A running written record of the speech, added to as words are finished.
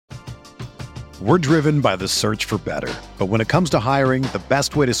We're driven by the search for better. But when it comes to hiring, the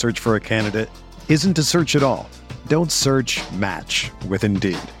best way to search for a candidate isn't to search at all. Don't search, match with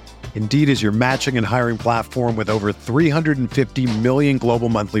Indeed. Indeed is your matching and hiring platform with over 350 million global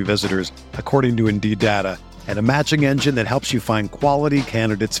monthly visitors, according to Indeed data, and a matching engine that helps you find quality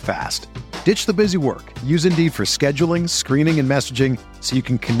candidates fast. Ditch the busy work. Use Indeed for scheduling, screening, and messaging so you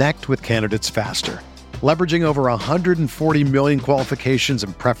can connect with candidates faster. Leveraging over 140 million qualifications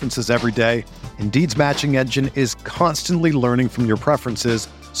and preferences every day, Indeed's matching engine is constantly learning from your preferences,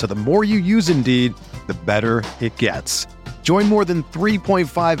 so the more you use Indeed, the better it gets. Join more than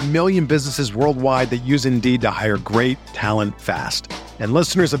 3.5 million businesses worldwide that use Indeed to hire great talent fast. And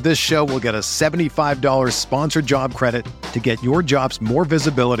listeners of this show will get a $75 sponsored job credit to get your jobs more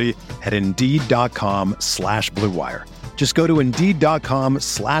visibility at Indeed.com/Blue Wire. Just go to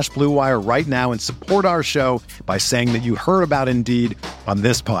Indeed.com/Blue Wire right now and support our show by saying that you heard about Indeed on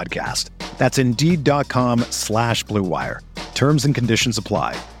this podcast. That's Indeed.com/Blue Wire. Terms and conditions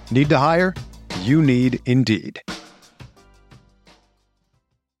apply. Need to hire? You need Indeed.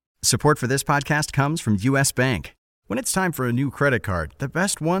 Support for this podcast comes from U.S. Bank. When it's time for a new credit card, the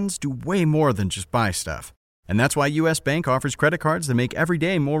best ones do way more than just buy stuff. And that's why U.S. Bank offers credit cards that make every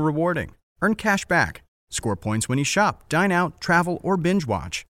day more rewarding. Earn cash back, score points when you shop, dine out, travel, or binge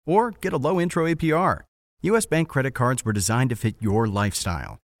watch, or get a low intro APR. U.S. Bank credit cards were designed to fit your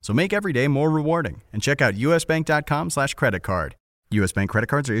lifestyle. So make every day more rewarding and check out usbank.com/credit card. U.S. Bank credit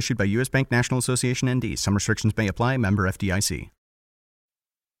cards are issued by U.S. Bank National Association ND. Some restrictions may apply. Member FDIC.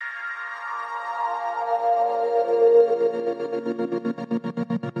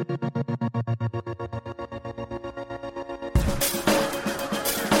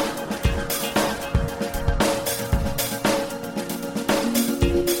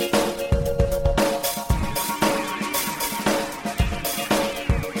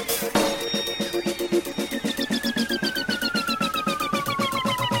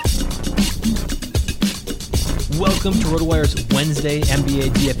 Welcome to RotoWire's Wednesday NBA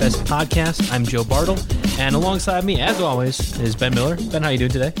DFS podcast. I'm Joe Bartel, and alongside me, as always, is Ben Miller. Ben, how you doing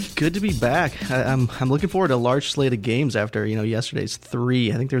today? Good to be back. I'm looking forward to a large slate of games after yesterday's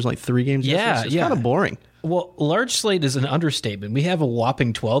 3. I think there's only 3 games. Yeah, it's kind of boring. Well, large slate is an understatement. We have a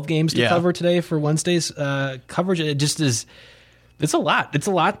whopping 12 games to cover today for Wednesday's coverage. It just is. It's a lot. It's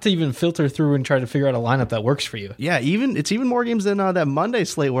a lot to even filter through and try to figure out a lineup that works for you. Yeah, it's even more games than that Monday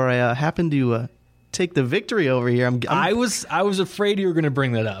slate where I happened to take the victory over here. I was afraid you were going to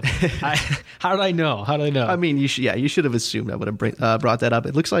bring that up. How did I know? I mean, you should have assumed I would have brought that up.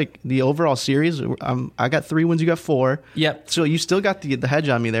 It looks like the overall series, I got 3 wins, you got 4. Yep. So you still got the hedge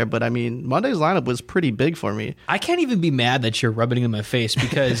on me there, but I mean, Monday's lineup was pretty big for me. I can't even be mad that you're rubbing it in my face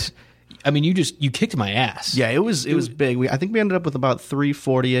because I mean, you kicked my ass. Yeah, it was big. I think we ended up with about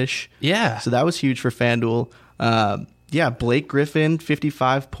 340-ish. Yeah. So that was huge for FanDuel. Yeah, Blake Griffin,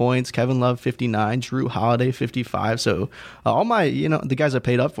 55 points. Kevin Love, 59. Drew Holiday, 55. So all my, the guys I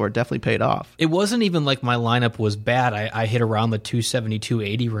paid up for definitely paid off. It wasn't even like my lineup was bad. I hit around the 270,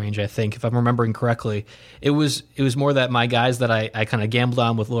 280 range, I think, if I'm remembering correctly. It was more that my guys that I kind of gambled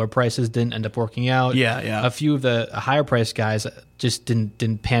on with lower prices didn't end up working out. Yeah. A few of the higher priced guys just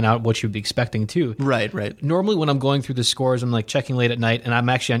didn't pan out what you'd be expecting too. Right. Normally when I'm going through the scores, I'm like checking late at night, and I'm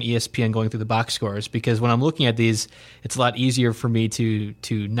actually on ESPN going through the box scores, because when I'm looking at these, it's a lot easier for me to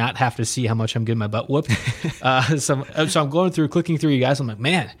not have to see how much I'm getting my butt whooped. So I'm going through, clicking through you guys. I'm like,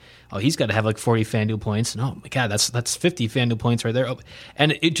 man, he's got to have like 40 FanDuel points. And oh my God, that's 50 FanDuel points right there.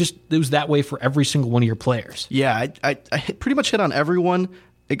 And it was that way for every single one of your players. Yeah, I pretty much hit on everyone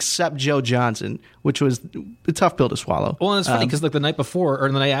except Joe Johnson, which was a tough pill to swallow. Well, and it's funny because like the night before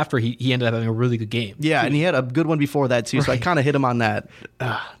or the night after, he ended up having a really good game. Yeah, and he had a good one before that too. So I kind of hit him on that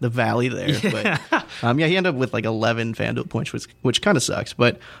the valley there. Yeah. But he ended up with like 11 FanDuel points, which kind of sucks.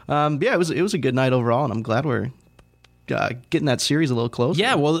 But it was a good night overall, and I'm glad we're getting that series a little closer.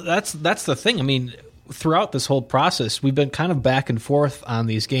 Yeah, well, that's the thing. I mean, throughout this whole process, we've been kind of back and forth on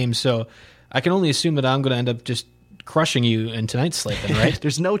these games, so I can only assume that I'm going to end up just crushing you in tonight's slate, then, right?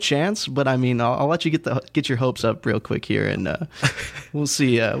 There's no chance, but I mean, I'll let you get your hopes up real quick here, and we'll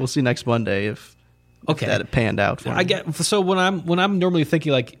see next Monday if that panned out for me. So when I'm normally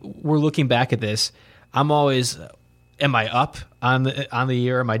thinking like we're looking back at this, I'm always, am I up on the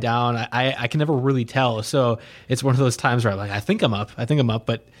year? Am I down? I can never really tell. So it's one of those times where I'm like, I think I'm up,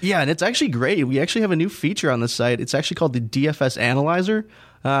 but yeah, and it's actually great. We actually have a new feature on the site. It's actually called the DFS Analyzer.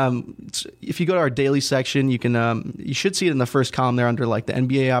 If you go to our daily section, you can you should see it in the first column there under like the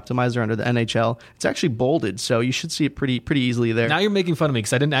NBA optimizer under the NHL. It's actually bolded, so you should see it pretty easily there. Now you're making fun of me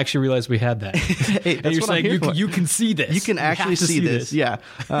because I didn't actually realize we had that. Hey, and you're saying you can see this. You can actually see this. Yeah.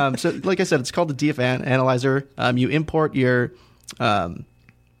 So like I said, it's called the DF Analyzer. You import your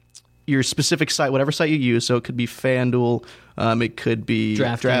specific site, whatever site you use. So it could be FanDuel, it could be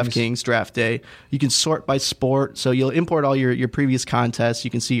DraftKings, Draft Day. You can sort by sport. So you'll import all your previous contests.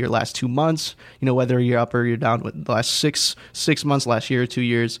 You can see your last 2 months, whether you're up or you're down with the last six months, last year, 2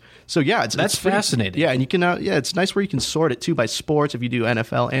 years. So yeah, that's it's pretty fascinating. Yeah, and you can it's nice where you can sort it too by sports if you do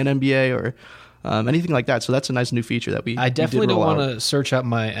NFL and NBA or anything like that. So that's a nice new feature that I definitely don't want to search out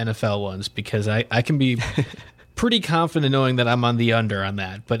my NFL ones because I can be pretty confident knowing that I'm on the under on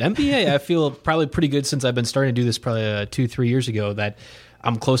that. But NBA, I feel probably pretty good since I've been starting to do this probably 2-3 years ago that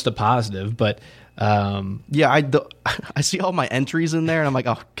I'm close to positive. But I see all my entries in there and I'm like,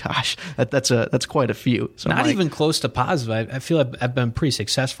 oh gosh, that's quite a few. So not even close to positive. I feel I've been pretty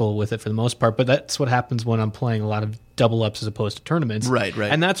successful with it for the most part. But that's what happens when I'm playing a lot of double ups as opposed to tournaments. Right.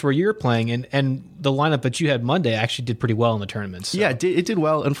 And that's where you're playing. And the lineup that you had Monday actually did pretty well in the tournaments. So. Yeah, it did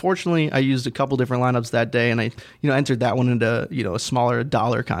well. Unfortunately, I used a couple different lineups that day, and I entered that one into a smaller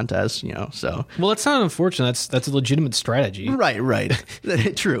dollar contest. So well, it's not unfortunate. That's a legitimate strategy. Right.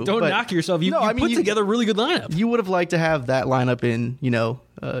 True. Don't knock yourself. You put together a really good lineup. You would have liked to have that lineup in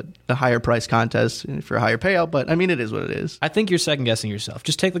a higher price contest for a higher payout, but I mean, it is what it is. I think you're second guessing yourself.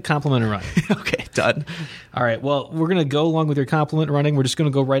 Just take the compliment and run. Okay, done. All right. Well, we're going to go along with your compliment running. We're just going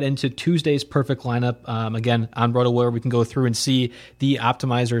to go right into Tuesday's perfect lineup. Again, on RotoWire, we can go through and see the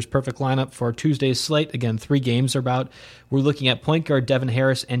optimizer's perfect lineup for Tuesday's slate. Again, 3 games are about. We're looking at point guard Devin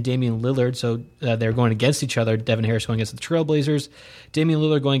Harris and Damian Lillard. So they're going against each other. Devin Harris going against the Trailblazers. Damian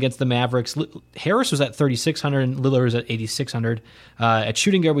Lillard going against the Mavericks. Harris was at 3,600 and Lillard was at 8,600. At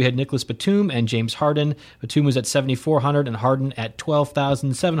shooting guard, we had Nicholas Batum and James Harden. Batum was at 7,400 and Harden at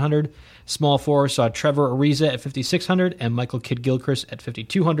 12,700. Small forward saw Trevor Ariza at 5,600 and Michael Kidd-Gilchrist at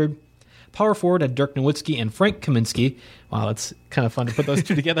 5,200. Power forward had Dirk Nowitzki and Frank Kaminsky. Wow, it's kind of fun to put those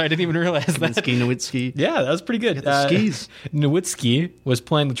two together. I didn't even realize that. Nowitzki. Yeah, that was pretty good. The skis. Nowitzki was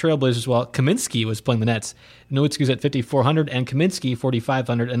playing the Trailblazers while Kaminsky was playing the Nets. Nowitzki was at 5,400 and Kaminsky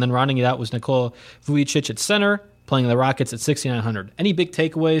 4,500. And then rounding it out was Nikola Vucevic at center, playing the Rockets at 6,900. Any big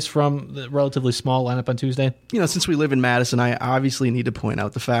takeaways from the relatively small lineup on Tuesday? Since we live in Madison, I obviously need to point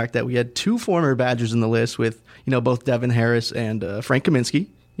out the fact that we had 2 former Badgers in the list with, both Devin Harris and Frank Kaminsky.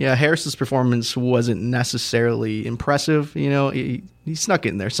 Yeah, Harris's performance wasn't necessarily impressive. He snuck it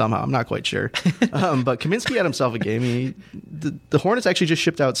in there somehow. I'm not quite sure. But Kaminsky had himself a game. The Hornets actually just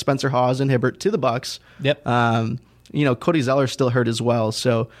shipped out Spencer Hawes and Hibbert to the Bucks. Yep. Cody Zeller still hurt as well.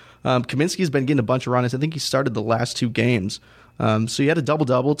 So Kaminsky's been getting a bunch of runs. I think he started the last 2 games. So he had a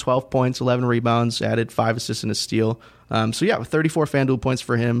double-double, 12 points, 11 rebounds, added 5 assists and a steal. So yeah, 34 FanDuel points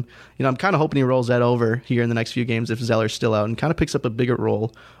for him. I'm kind of hoping he rolls that over here in the next few games if Zeller's still out and kind of picks up a bigger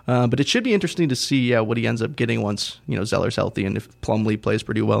role. But it should be interesting to see what he ends up getting once Zeller's healthy and if Plumlee plays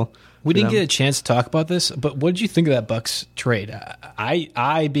pretty well. We didn't get a chance to talk about this, but what did you think of that Bucks trade?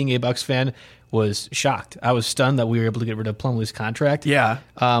 I being a Bucks fan, was shocked. I was stunned that we were able to get rid of Plumlee's contract. Yeah.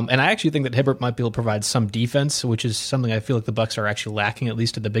 And I actually think that Hibbert might be able to provide some defense, which is something I feel like the Bucks are actually lacking, at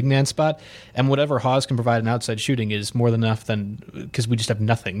least at the big man spot. And whatever Hawes can provide in outside shooting is more than enough because we just have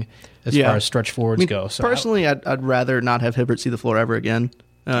nothing as far as stretch forwards go. So personally, I'd rather not have Hibbert see the floor ever again.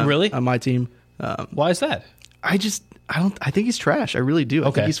 Really? On my team. Why is that? I think he's trash. I really do.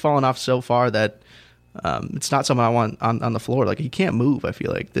 I think he's fallen off so far that it's not something I want on the floor. Like, he can't move. I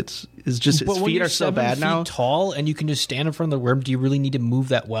feel like it's just his feet are so bad now. 7 feet tall and you can just stand in front of the rim. Do you really need to move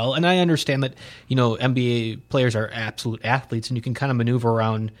that well? And I understand that NBA players are absolute athletes and you can kind of maneuver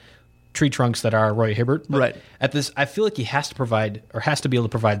around tree trunks that are Roy Hibbert. But right. At this, I feel like he has to provide or has to be able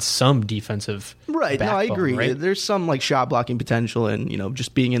to provide some defensive. Right. Backbone, no, I agree. Right? There's some like shot blocking potential and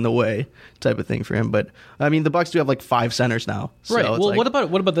just being in the way type of thing for him. But I mean, the Bucks do have like 5 centers now. So right. Well, what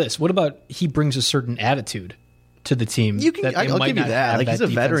about this? What about he brings a certain attitude to the team? I'll give you that. Like, he's a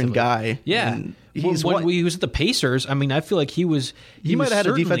veteran guy. Yeah. When he was at the Pacers, I mean, I feel like he might have had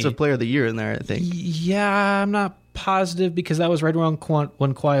a defensive player of the year in there, I think. Yeah, I'm not positive because that was right around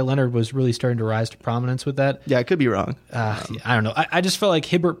when Kawhi Leonard was really starting to rise to prominence with that. Yeah, I could be wrong. I don't know. I just felt like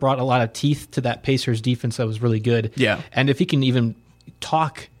Hibbert brought a lot of teeth to that Pacers defense that was really good. Yeah. And if he can even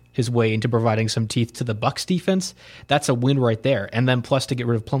talk his way into providing some teeth to the Bucks defense, that's a win right there. And then plus to get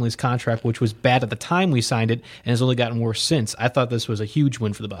rid of Plumlee's contract, which was bad at the time we signed it and has only gotten worse since. I thought this was a huge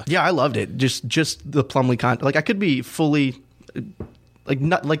win for the Bucks. Yeah, I loved it. Just the Plumlee contract. Like, I could be fully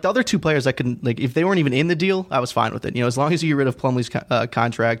like the other two players I couldn't, like, if they weren't even in the deal, I was fine with it. As long as you get rid of Plumlee's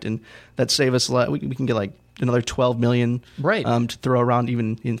contract, and that save us we can get like another $12 million to throw around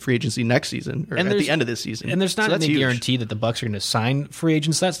even in free agency next season or at the end of this season. And there's not any guarantee that the Bucks are going to sign free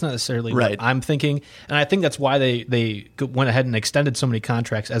agents. That's not necessarily right. what I'm thinking. And I think that's why they went ahead and extended so many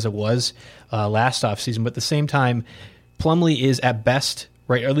contracts as it was last offseason. But at the same time, Plumlee is at best,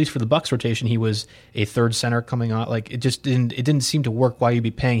 right, or at least for the Bucks rotation, he was a third center coming on. Like, it didn't seem to work why you'd be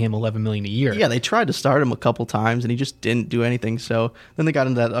paying him $11 million a year. Yeah, they tried to start him a couple times and he just didn't do anything. So then they got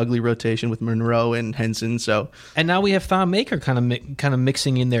into that ugly rotation with Monroe and Henson. And now we have Thon Maker kind of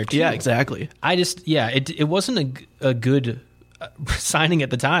mixing in there too. Yeah, exactly. It wasn't a good signing at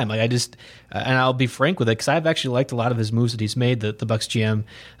the time. Like, and I'll be frank with it, because I've actually liked a lot of his moves that he's made, the Bucks GM.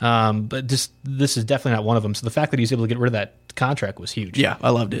 But this is definitely not one of them. So the fact that he was able to get rid of that contract was huge. Yeah, I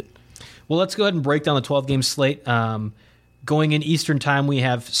loved it. Well, let's go ahead and break down the 12-game slate. Going in Eastern time, we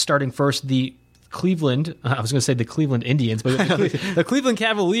have starting first the Cleveland Indians, but the Cleveland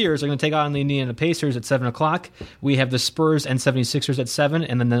Cavaliers are going to take on the Indiana Pacers at 7 o'clock. We have the Spurs and 76ers at 7,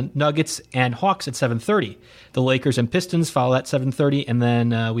 and then the Nuggets and Hawks at 7:30. The Lakers and Pistons follow at 7:30, and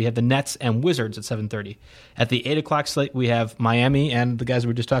then we have the Nets and Wizards at 7:30. At the 8 o'clock slate, we have Miami and the guys we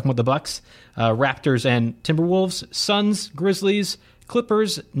were just talking about, the Bucks, Raptors and Timberwolves, Suns, Grizzlies,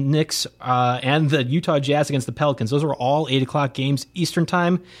 Clippers, Knicks, and the Utah Jazz against the Pelicans. Those are all 8 o'clock games Eastern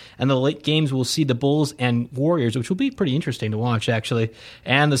time. And the late games will see the Bulls and Warriors, which will be pretty interesting to watch, actually,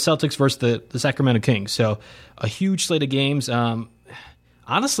 and the Celtics versus the Sacramento Kings. So a huge slate of games.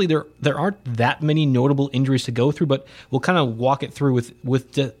 Honestly, there aren't that many notable injuries to go through, but we'll kind of walk it through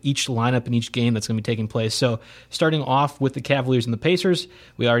with each lineup in each game that's going to be taking place. So starting off with the Cavaliers and the Pacers,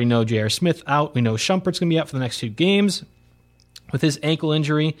 we already know J.R. Smith out. We know Shumpert's going to be out for the next 2 games. With his ankle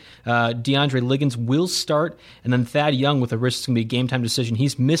injury, DeAndre Liggins will start, and then Thad Young with a wrist is going to be a game-time decision.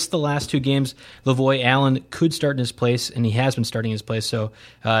 He's missed the last 2 games. Lavoy Allen could start in his place, and he has been starting in his place. So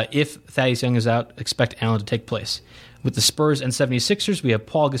if Thaddeus Young is out, expect Allen to take place. With the Spurs and 76ers, we have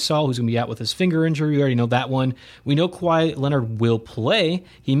Paul Gasol, who's going to be out with his finger injury. We already know that one. We know Kawhi Leonard will play.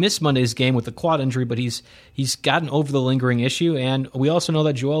 He missed Monday's game with the quad injury, but he's gotten over the lingering issue. And we also know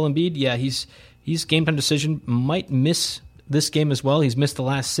that Joel Embiid, he's game-time decision, might miss this game as well. He's missed the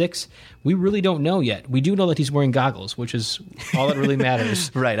last 6. We really don't know yet. We do know that he's wearing goggles, which is all that really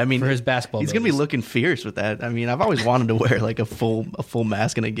matters. Right. I mean, for his basketball. He's going to be looking fierce with that. I mean, I've always wanted to wear like a full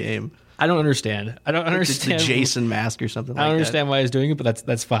mask in a game. I don't understand. It's the Jason mask or something like that. I don't understand why he's doing it, but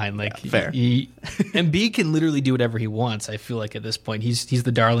that's fine. Like, yeah, fair. Embiid can literally do whatever he wants, I feel like, at this point. He's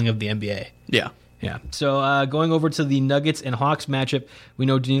the darling of the NBA. Yeah. Yeah. So going over to the Nuggets and Hawks matchup, we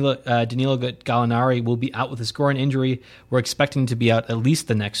know Danilo Gallinari will be out with a groin injury. We're expecting him to be out at least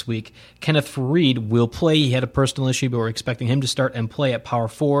the next week. Kenneth Faried will play. He had a personal issue, but we're expecting him to start and play at power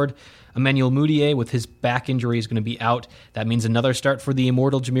forward. Emmanuel Mudiay with his back injury is going to be out. That means another start for the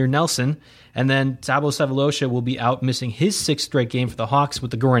immortal Jameer Nelson. And then Thabo Sefolosha will be out, missing his 6th straight game for the Hawks with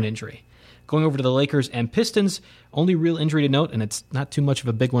the groin injury. Going over to the Lakers and Pistons, only real injury to note, and it's not too much of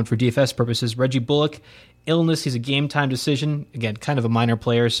a big one for DFS purposes, Reggie Bullock, illness, he's a game-time decision. Again, kind of a minor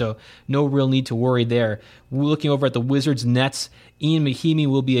player, so no real need to worry there. We're looking over at the Wizards Nets. Ian Mahinmi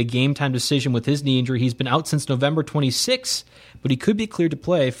will be a game-time decision with his knee injury. He's been out since November 26th, but he could be cleared to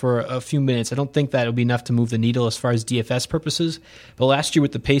play for a few minutes. I don't think that will be enough to move the needle as far as DFS purposes. But last year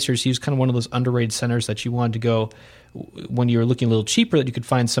with the Pacers, he was kind of one of those underrated centers that you wanted to go when you were looking a little cheaper, that you could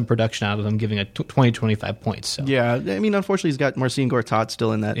find some production out of them, giving 20-25 points. So. Yeah, I mean, unfortunately, he's got Marcin Gortat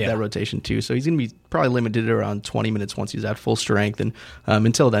still in that rotation too, so he's going to be probably limited around 20 minutes once he's at full strength, and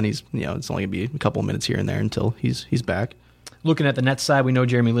until then, it's only going to be a couple of minutes here and there until he's back. Looking at the Nets side, we know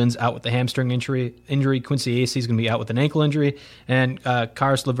Jeremy Lin's out with the hamstring injury. Quincy Ace is going to be out with an ankle injury, and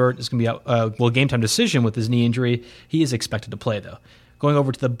Karis LeVert is going to be out. Game time decision with his knee injury. He is expected to play though. Going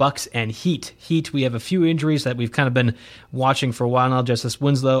over to the Bucks and Heat. We have a few injuries that we've kind of been watching for a while now. Justice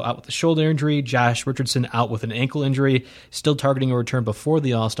Winslow out with a shoulder injury. Josh Richardson out with an ankle injury. Still targeting a return before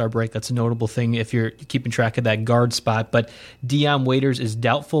the All-Star break. That's a notable thing if you're keeping track of that guard spot. But Dion Waiters is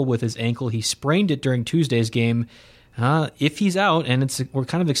doubtful with his ankle. He sprained it during Tuesday's game. If he's out, and we're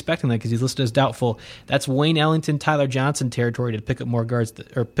kind of expecting that because he's listed as doubtful, that's Wayne Ellington, Tyler Johnson territory to pick up more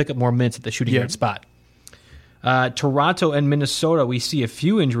minutes at the shooting guard spot. Toronto and Minnesota, we see a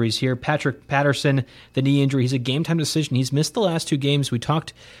few injuries here. Patrick Patterson, the knee injury, he's a game-time decision. He's missed the last 2 games. We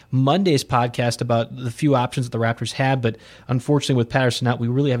talked Monday's podcast about the few options that the Raptors had, but unfortunately with Patterson out, we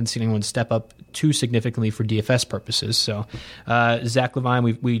really haven't seen anyone step up too significantly for DFS purposes. So Zach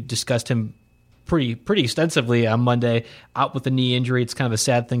LaVine, we discussed him pretty extensively on Monday, out with a knee injury. It's kind of a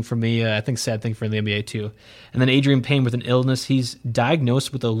sad thing for me. I think sad thing for the NBA too. And then Adrian Payne with an illness. He's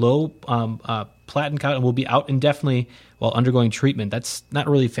diagnosed with a low platin count and will be out indefinitely while undergoing treatment. That's not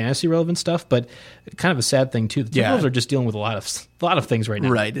really fantasy relevant stuff, but kind of a sad thing too. The Timberwolves are just dealing with a lot of things right now.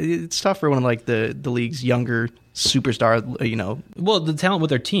 Right, it's tough for one of like the league's younger superstar. Well, the talent with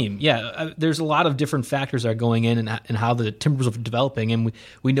their team, there's a lot of different factors that are going in and how the Timberwolves are developing, and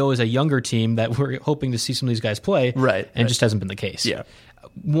we know as a younger team that we're hoping to see some of these guys play, right? And it just hasn't been the case. Yeah.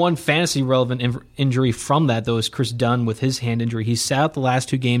 One fantasy relevant injury from that, though, is Chris Dunn with his hand injury. He's sat out the last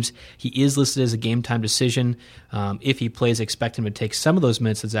 2 games. He is listed as a game time decision. If he plays, expect him to take some of those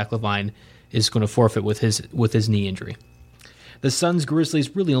minutes that Zach LaVine is going to forfeit with his knee injury. The Suns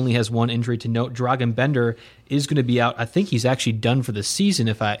Grizzlies really only has one injury to note. Dragan Bender is going to be out. I think he's actually done for the season,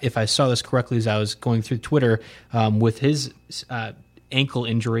 if I saw this correctly as I was going through Twitter, with his ankle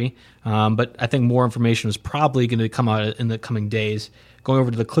injury. But I think more information is probably going to come out in the coming days. Going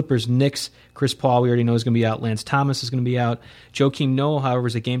over to the Clippers, Knicks, Chris Paul, we already know is going to be out. Lance Thomas is going to be out. Joakim Noah, however,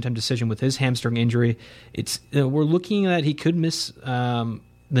 is a game-time decision with his hamstring injury. We're looking at he could miss the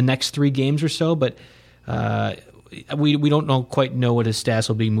next 3 games or so, but we don't quite know what his stats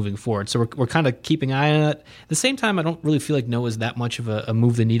will be moving forward. So we're kind of keeping an eye on it. At the same time, I don't really feel like Noah's that much of a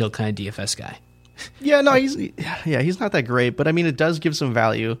move-the-needle kind of DFS guy. Yeah, no, he's not that great, but I mean, it does give some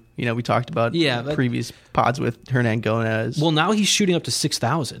value. We talked about previous pods with Hernan Gomez. Well, now he's shooting up to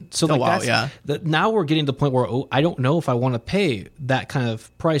 6,000. So now we're getting to the point where I don't know if I want to pay that kind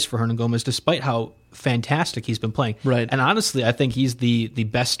of price for Hernan Gomez, despite how fantastic he's been playing. Right. And honestly, I think he's the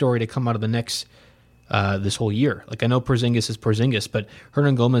best story to come out of the Knicks this whole year. Like, I know Porzingis is Porzingis, but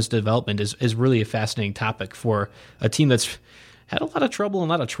Hernan Gomez's development is really a fascinating topic for a team that's had a lot of trouble and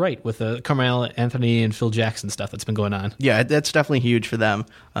a lot of trite with the Carmelo Anthony and Phil Jackson stuff that's been going on. Yeah, that's definitely huge for them,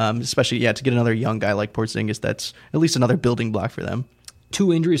 especially to get another young guy like Porzingis. That's at least another building block for them.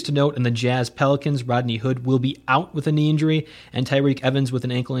 2 injuries to note in the Jazz Pelicans. Rodney Hood will be out with a knee injury, and Tyreek Evans with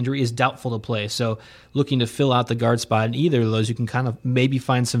an ankle injury is doubtful to play. So looking to fill out the guard spot in either of those, you can kind of maybe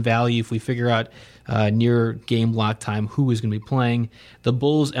find some value if we figure out near game block time who is going to be playing. The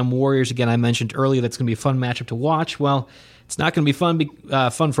Bulls and Warriors, again, I mentioned earlier that's going to be a fun matchup to watch. Well, it's not going to be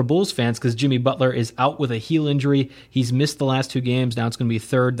fun for Bulls fans because Jimmy Butler is out with a heel injury. He's missed the last 2 games. Now it's going to be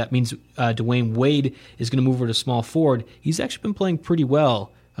 3rd. That means Dwayne Wade is going to move over to small forward. He's actually been playing pretty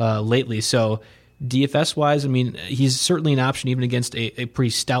well lately. So DFS-wise, I mean, he's certainly an option even against a pretty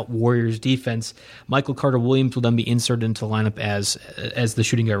stout Warriors defense. Michael Carter-Williams will then be inserted into the lineup as the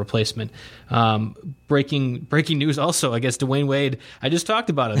shooting guard replacement. Breaking news also, I guess, Dwayne Wade. I just talked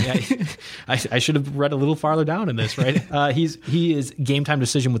about him. I should have read a little farther down in this, right? He is game-time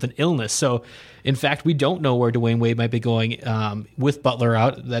decision with an illness. So, in fact, we don't know where Dwayne Wade might be going with Butler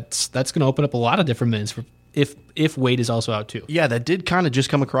out. That's going to open up a lot of different minutes for if Wade is also out too. Yeah, that did kind of just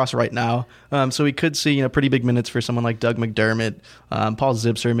come across right now. So we could see pretty big minutes for someone like Doug McDermott, Paul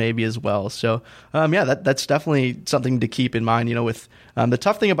Zipser maybe as well. So that's definitely something to keep in mind. With the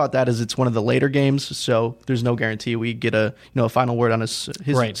tough thing about that is it's one of the later games, so there's no guarantee we get a final word on his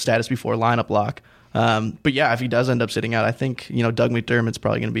right. status before lineup lock. But yeah, if he does end up sitting out, I think Doug McDermott's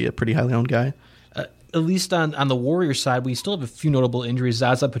probably going to be a pretty highly owned guy. At least on the Warriors side, we still have a few notable injuries.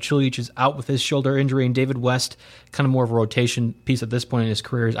 Zaza Pachulia is out with his shoulder injury, and David West, kind of more of a rotation piece at this point in his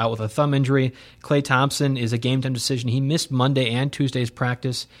career, is out with a thumb injury. Klay Thompson is a game-time decision. He missed Monday and Tuesday's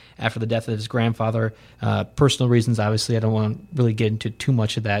practice after the death of his grandfather. Personal reasons, obviously. I don't want to really get into too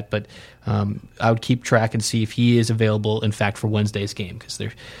much of that, but I would keep track and see if he is available, in fact, for Wednesday's game, because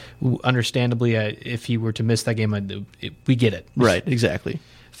understandably, if he were to miss that game, we get it. Right, exactly.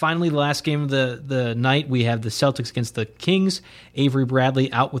 Finally, the last game of the night, we have the Celtics against the Kings. Avery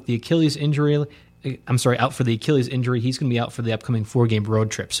Bradley out with the Achilles injury. Out for the Achilles injury. He's going to be out for the upcoming 4-game road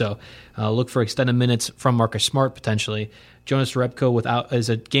trip. So look for extended minutes from Marcus Smart potentially. Jonas Jerebko without as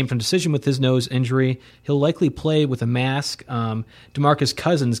a game-time decision with his nose injury. He'll likely play with a mask. DeMarcus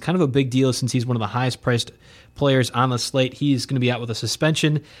Cousins, kind of a big deal since he's one of the highest-priced players on the slate. He's going to be out with a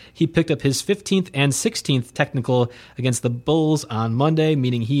suspension. He picked up his 15th and 16th technical against the Bulls on Monday,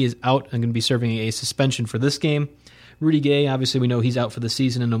 meaning he is out and going to be serving a suspension for this game. Rudy Gay, obviously we know he's out for the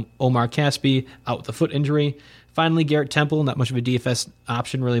season, and Omar Caspi out with a foot injury. Finally, Garrett Temple, not much of a DFS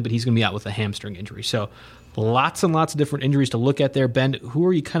option really, but he's going to be out with a hamstring injury. So lots and lots of different injuries to look at there. Ben, who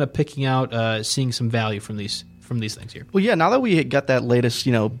are you kind of picking out, seeing some value from these things here? Well, yeah, now that we got that latest,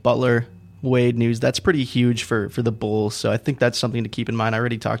 Butler Wade news, that's pretty huge for the Bulls. So I think that's something to keep in mind. I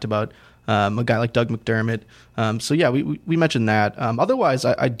already talked about a guy like Doug McDermott. So yeah, we mentioned that. Otherwise,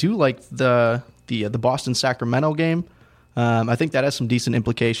 I do like the Boston Sacramento game. I think that has some decent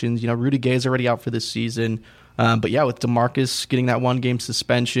implications. Rudy Gay's already out for this season. But yeah, with DeMarcus getting that 1-game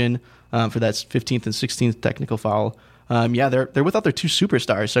suspension for that 15th and 16th technical foul, they're without their 2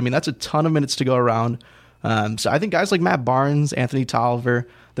 superstars. So, I mean, that's a ton of minutes to go around. So I think guys like Matt Barnes, Anthony Tolliver,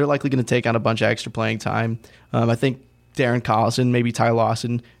 they're likely going to take on a bunch of extra playing time. I think Darren Collison, maybe Ty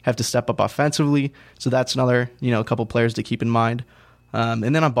Lawson have to step up offensively. So that's another, a couple players to keep in mind. And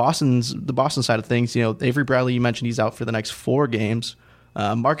then on the Boston side of things, Avery Bradley, you mentioned he's out for the next 4 games.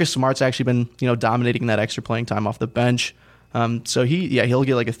 Marcus Smart's actually been, dominating that extra playing time off the bench. So he'll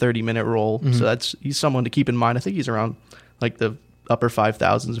get like a 30-minute role. Mm-hmm. So he's someone to keep in mind. I think he's around like the upper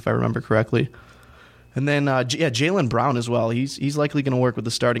 5,000s if I remember correctly. And then Jaylen Brown as well. He's likely going to work with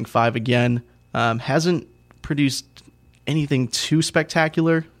the starting 5 again. Hasn't produced anything too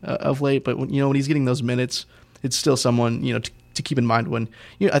spectacular of late, but when he's getting those minutes, it's still someone to keep in mind when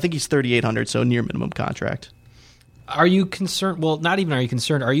I think he's 3,800, so near minimum contract. Are you concerned? Well, not even are you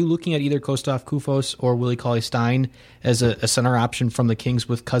concerned. Are you looking at either Kostof Koufos or Willie Cauley-Stein as a center option from the Kings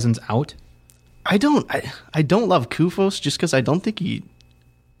with Cousins out? I don't love Koufos just because I don't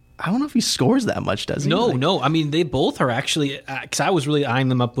know if he scores that much, does he? No. I mean, they both are actually, because I was really eyeing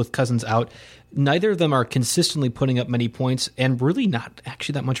them up with Cousins out. Neither of them are consistently putting up many points and really not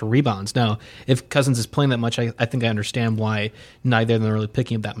actually that much rebounds. Now, if Cousins is playing that much, I think I understand why neither of them are really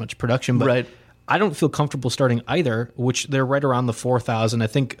picking up that much production. But right. I don't feel comfortable starting either, which they're right around the 4,000. I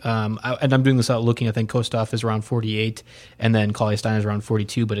think, and I'm doing this out looking, I think Kostof is around 48, and then Cauley-Stein is around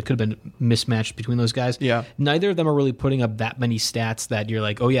 42, but it could have been mismatched between those guys. Yeah. Neither of them are really putting up that many stats that you're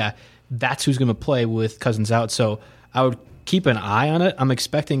like, oh yeah, that's who's going to play with Cousins out. So I would keep an eye on it. I'm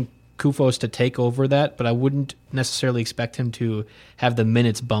expecting Koufos to take over that, but I wouldn't necessarily expect him to have the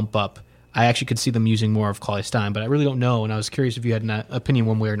minutes bump up. I actually could see them using more of Cauley-Stein, but I really don't know, and I was curious if you had an opinion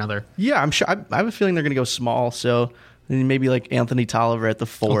one way or another. Yeah, I'm sure. I have a feeling they're going to go small, so maybe like Anthony Tolliver at the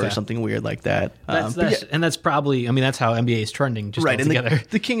 4 or something weird like that. And that's probably, I mean, that's how NBA is trending just right, altogether. And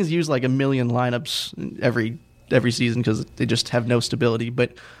the Kings use like a million lineups every season because they just have no stability,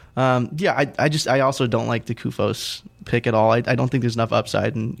 but I also don't like the Koufos pick at all. I don't think there's enough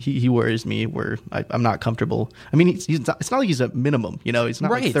upside, and he worries me where I'm not comfortable. I mean, it's not like he's a minimum, he's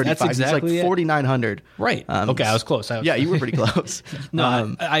not like 35. Exactly, he's like 4,900. Right. Okay, I was close. Yeah, you were pretty close.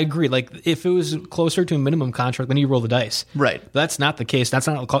 No, I agree. Like, if it was closer to a minimum contract, then you roll the dice. Right. But that's not the case. That's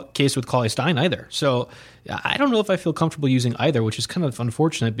not the case with Cauley-Stein either. So I don't know if I feel comfortable using either, which is kind of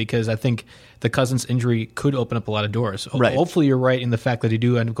unfortunate because I think the Cousins injury could open up a lot of doors. Right. Hopefully you're right in the fact that they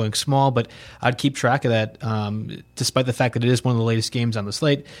do end up going small, but I'd keep track of that despite the fact that it is one of the latest games on the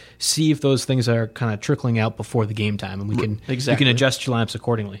slate. See if those things are kind of trickling out before the game time, and we can adjust your lineups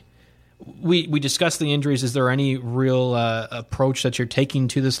accordingly. We discussed the injuries. Is there any real approach that you're taking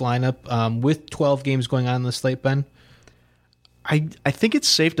to this lineup with 12 games going on in the slate, Ben? I think it's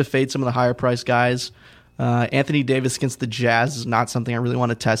safe to fade some of the higher priced guys. Anthony Davis against the Jazz is not something I really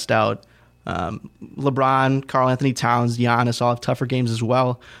want to test out. LeBron, Karl Anthony Towns, Giannis all have tougher games as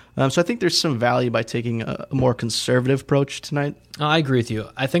well. So I think there's some value by taking a more conservative approach tonight. I agree with you.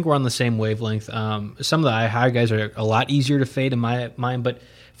 I think we're on the same wavelength. Some of the higher guys are a lot easier to fade in my mind, but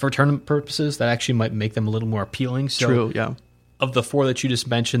for tournament purposes, that actually might make them a little more appealing. So true, yeah. Of the 4 that you just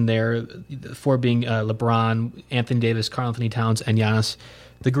mentioned there, the 4 being LeBron, Anthony Davis, Karl Anthony Towns, and Giannis,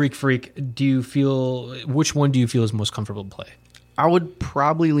 the Greek Freak, which one do you feel is most comfortable to play? I would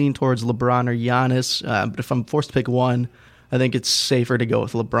probably lean towards LeBron or Giannis, but if I'm forced to pick one, I think it's safer to go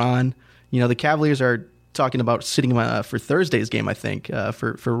with LeBron. The Cavaliers are talking about sitting him for Thursday's game, I think,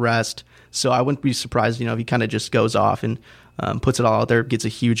 for rest. So I wouldn't be surprised, if he kind of just goes off and puts it all out there, gets a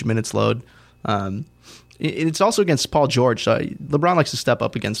huge minutes load. It's also against Paul George. So LeBron likes to step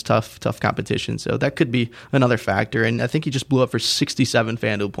up against tough competition, so that could be another factor. And I think he just blew up for 67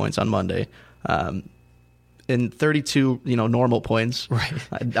 FanDuel points on Monday. And 32, normal points. Right.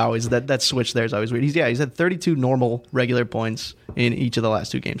 That switch there is always weird. He's had 32 normal regular points in each of the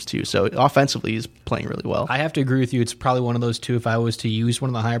last 2 games too. So offensively, he's playing really well. I have to agree with you. It's probably one of those two. If I was to use one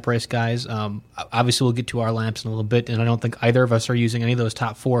of the higher priced guys, obviously we'll get to our lamps in a little bit, and I don't think either of us are using any of those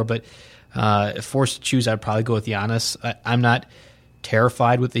top 4. But if forced to choose, I'd probably go with Giannis. I'm not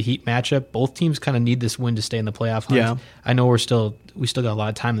terrified with the Heat matchup. Both teams kind of need this win to stay in the playoff hunt. Yeah. I know we still got a lot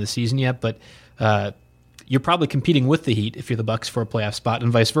of time in the season yet, but you're probably competing with the Heat if you're the Bucks for a playoff spot, and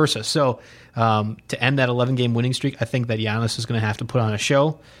vice versa. So to end that 11-game winning streak, I think that Giannis is going to have to put on a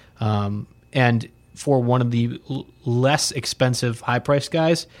show. And for one of the less expensive, high-priced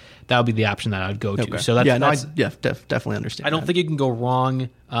guys, that would be the option that I would go to. Okay. So I definitely understand. I don't think you can go wrong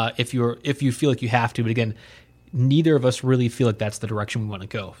if you feel like you have to. But again, neither of us really feel like that's the direction we want to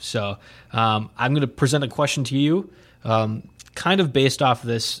go. So I'm going to present a question to you. kind of based off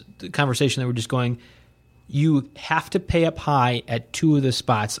this conversation that we're just going, you have to pay up high at two of the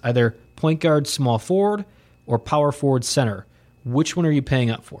spots, either point guard, small forward, or power forward, center. Which one are you paying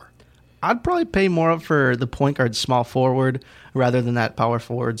up for? I'd probably pay more up for the point guard, small forward, rather than that power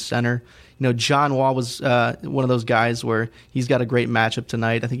forward, center. John Wall was one of those guys where he's got a great matchup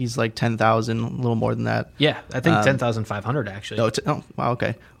tonight. I think he's like 10,000, a little more than that. Yeah, I think 10,500 actually. Oh, wow,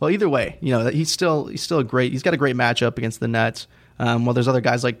 okay. Well, either way, he's still a great. He's got a great matchup against the Nets. While there's other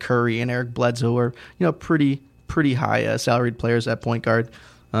guys like Curry and Eric Bledsoe who are pretty high salaried players at point guard.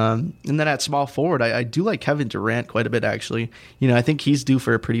 And then at small forward, I do like Kevin Durant quite a bit, actually. I think he's due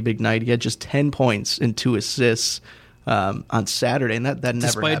for a pretty big night. He had just 10 points and 2 assists on Saturday, and that never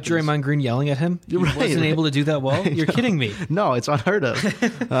happens. Despite Draymond Green yelling at him? He wasn't able to do that well? You're kidding me. No, it's unheard of.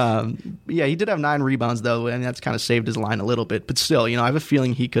 Yeah, he did have 9 rebounds, though, and that's kind of saved his line a little bit. But still, I have a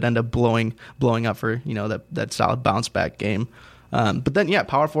feeling he could end up blowing up for, that solid bounce-back game. But then, yeah,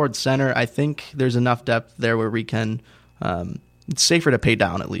 power forward, center, I think there's enough depth there where we can... it's safer to pay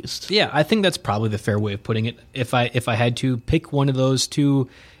down at least. Yeah, I think that's probably the fair way of putting it. If I had to pick one of those two,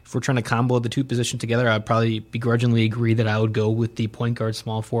 if we're trying to combo the two positions together, I'd probably begrudgingly agree that I would go with the point guard,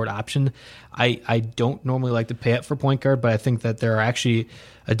 small forward option. I don't normally like to pay up for point guard, but I think that there are actually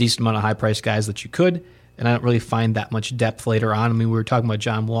a decent amount of high-priced guys that you could, and I don't really find that much depth later on. I mean, we were talking about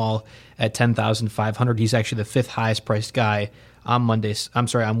John Wall at 10,500. He's actually the 5th highest-priced guy on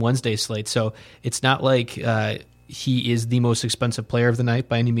Wednesday's slate, so it's not like he is the most expensive player of the night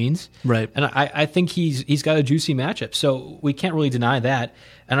by any means. Right. And I think he's got a juicy matchup, so we can't really deny that.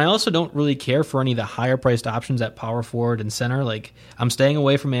 And I also don't really care for any of the higher-priced options at power forward and center. Like, I'm staying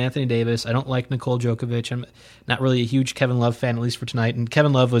away from Anthony Davis. I don't like Nikola Jokic. I'm not really a huge Kevin Love fan, at least for tonight. And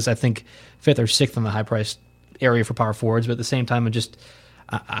Kevin Love was, I think, 5th or 6th in the high-priced area for power forwards, but at the same time,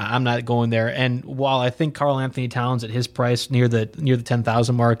 I'm not going there. And while I think Karl Anthony Towns at his price near the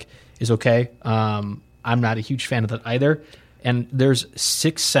 10,000 mark is okay, I'm not a huge fan of that either. And there's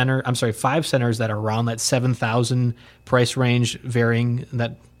 5 centers that are around that 7,000 price range, varying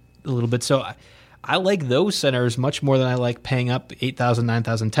that a little bit. So I like those centers much more than I like paying up 8,000,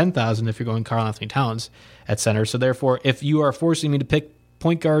 9,000, 10,000 if you're going Karl Anthony Towns at center. So therefore, if you are forcing me to pick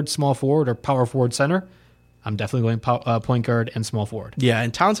point guard, small forward, or power forward, center, I'm definitely going point guard and small forward. Yeah,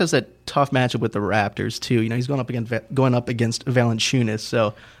 and Towns has that tough matchup with the Raptors too. He's going up against Valanciunas,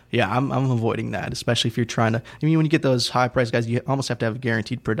 so yeah, I'm avoiding that, especially if you're trying to. I mean, when you get those high price guys, you almost have to have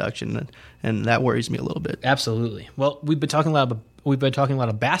guaranteed production, and that worries me a little bit. Absolutely. Well, we've been talking a lot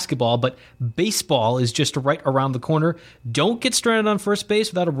of basketball, but baseball is just right around the corner. Don't get stranded on first base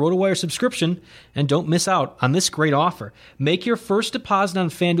without a RotoWire subscription, and don't miss out on this great offer. Make your first deposit on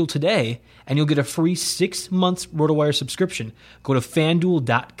FanDuel today, and you'll get a free 6 months RotoWire subscription. Go to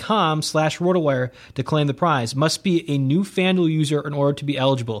FanDuel.com/RotoWire to claim the prize. Must be a new FanDuel user in order to be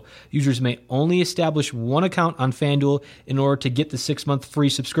eligible. Users may only establish one account on FanDuel in order to get the 6-month free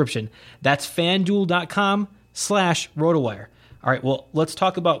subscription. That's FanDuel.com/RotoWire. All right, well, let's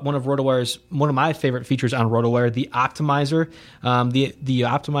talk about one of my favorite features on RotoWire, the Optimizer. The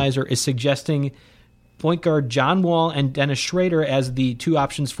Optimizer is suggesting point guard John Wall and Dennis Schrader as the two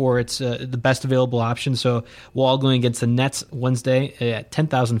options for its the best available option. So Wall going against the Nets Wednesday at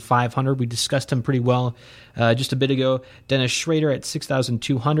 10,500. We discussed him pretty well just a bit ago. Dennis Schrader at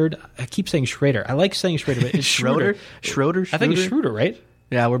 6,200. I keep saying Schrader. I like saying Schrader, but it's Schroeder. Schroeder. I think it's Schroeder, right?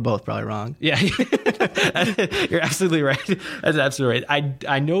 Yeah, we're both probably wrong. Yeah, you're absolutely right. That's absolutely right.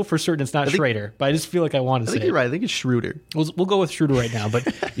 I know for certain it's not Schrader, but I just feel like I want to say it. I think you're right. I think it's Schroeder. We'll go with Schroeder right now, but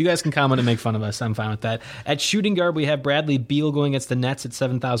you guys can comment and make fun of us. I'm fine with that. At shooting guard, we have Bradley Beal going against the Nets at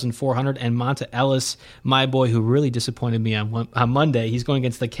 7,400, and Monta Ellis, my boy, who really disappointed me on Monday. He's going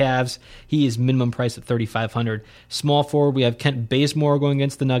against the Cavs. He is minimum price at 3,500. Small forward, we have Kent Bazemore going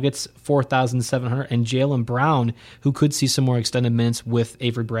against the Nuggets, 4,700, and Jaylen Brown, who could see some more extended minutes with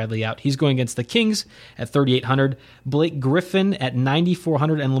Avery Bradley out. He's going against the Kings at 3,800. Blake Griffin at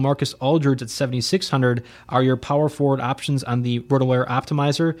 9,400 and LaMarcus Aldridge at 7,600 are your power forward options on the RotoWire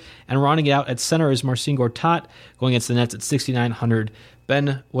Optimizer. And rounding it out at center is Marcin Gortat going against the Nets at 6,900.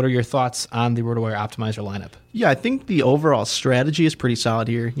 Ben, what are your thoughts on the RotoWire Optimizer lineup? Yeah, I think the overall strategy is pretty solid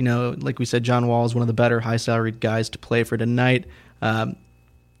here. Like we said, John Wall is one of the better high-salaried guys to play for tonight.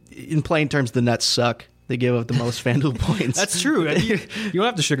 In plain terms, the Nets suck. They give up the most FanDuel points. That's true. You don't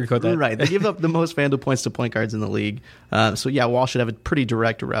have to sugarcoat that. Right. They give up the most FanDuel points to point guards in the league. So, yeah, Wall should have a pretty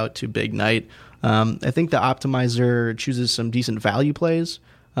direct route to big night. I think the Optimizer chooses some decent value plays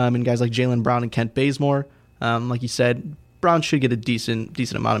in guys like Jaylen Brown and Kent Bazemore. Like you said, Brown should get a decent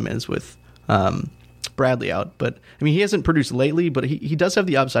amount of minutes with Bradley out. But I mean, he hasn't produced lately, but he does have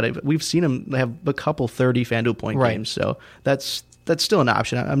the upside. We've seen him have a couple 30 FanDuel point games, so that's still an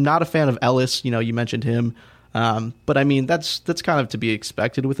option. I'm not a fan of Ellis. You mentioned him, but I mean that's kind of to be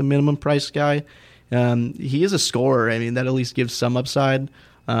expected with a minimum price guy. He is a scorer. I mean, that at least gives some upside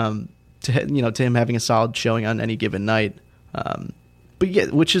to him having a solid showing on any given night. But yeah,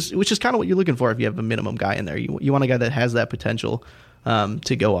 which is kind of what you're looking for if you have a minimum guy in there. You want a guy that has that potential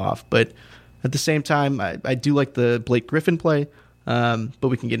to go off. But at the same time, I do like the Blake Griffin play. But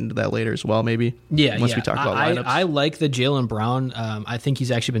we can get into that later as well, maybe. Once we talk about lineups. I like the Jaylen Brown. I think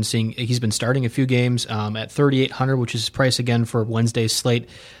he's actually he's been starting a few games at 3,800, which is his price again for Wednesday's slate.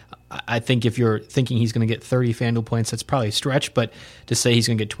 I think if you're thinking he's going to get 30 FanDuel points, that's probably a stretch. But to say he's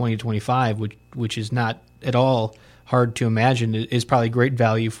going to get 20 to 25, which is not at all hard to imagine, is probably great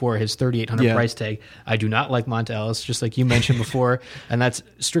value for his 3,800 price tag. I do not like Monta Ellis, just like you mentioned before, and that's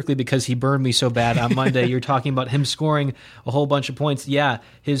strictly because he burned me so bad on Monday. You're talking about him scoring a whole bunch of points. Yeah,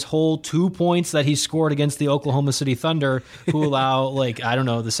 his whole 2 points that he scored against the Oklahoma City Thunder, who allow,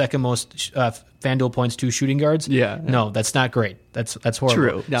 the second most FanDuel points to shooting guards. Yeah. No, that's not great. That's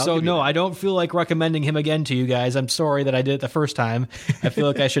horrible. True. I don't feel like recommending him again to you guys. I'm sorry that I did it the first time. I feel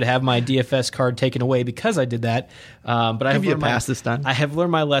like I should have my DFS card taken away because I did that. But I have learned this time. I have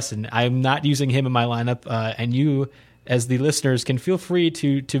learned my lesson. I'm not using him in my lineup, and you, as the listeners, can feel free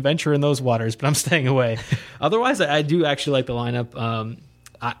to venture in those waters, but I'm staying away. Otherwise, I do actually like the lineup.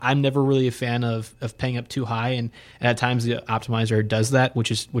 I'm never really a fan of paying up too high, and at times the optimizer does that, which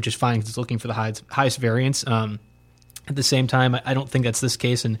is fine because it's looking for the highest variance. At the same time, I don't think that's this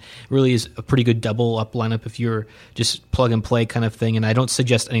case, and really is a pretty good double up lineup if you're just plug and play kind of thing. And I don't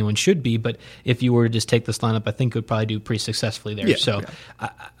suggest anyone should be, but if you were to just take this lineup, I think it would probably do pretty successfully there.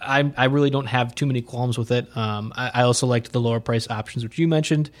 I really don't have too many qualms with it. I also liked the lower price options, which you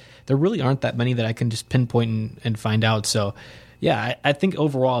mentioned. There really aren't that many that I can just pinpoint and find out. So, yeah, I think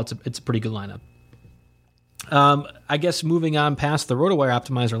overall it's a pretty good lineup. I guess moving on past the RotoWire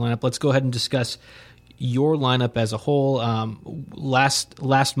optimizer lineup, let's go ahead and discuss your lineup as a whole.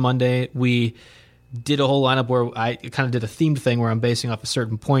 Last Monday, we did a whole lineup where I kind of did a themed thing where I'm basing off of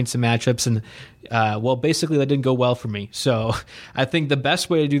certain points and matchups, and basically that didn't go well for me. So I think the best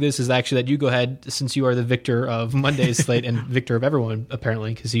way to do this is actually that you go ahead, since you are the victor of Monday's slate and victor of everyone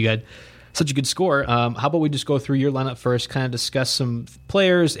apparently, because you had such a good score. How about we just go through your lineup first, kind of discuss some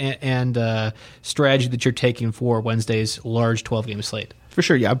players and strategy that you're taking for Wednesday's large 12-game slate. For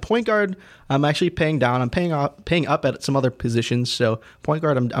sure, yeah. Point guard, I'm actually paying down. I'm paying up at some other positions. So point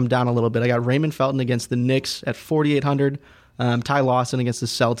guard, I'm down a little bit. I got Raymond Felton against the Knicks at 4,800. Ty Lawson against the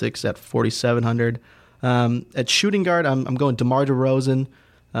Celtics at 4,700. At shooting guard, I'm going DeMar DeRozan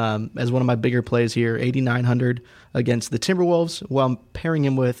as one of my bigger plays here, 8,900 against the Timberwolves. While I'm pairing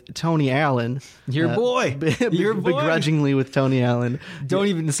him with Tony Allen. Your boy. Begrudgingly with Tony Allen.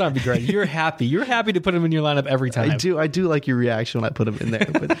 It's not begrudging. You're happy. You're happy to put him in your lineup every time. I do like your reaction when I put him in there.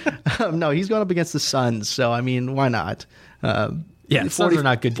 But no, he's going up against the Suns, so I mean, why not? The Suns are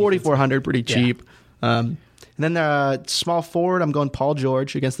not good. 4,400, pretty cheap. And then small forward, I'm going Paul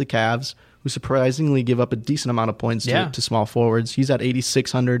George against the Cavs, who surprisingly give up a decent amount of points to small forwards. He's at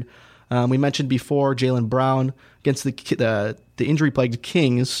 8,600. We mentioned before Jaylen Brown against the injury-plagued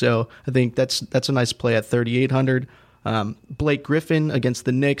Kings, so I think that's a nice play at 3,800. Blake Griffin against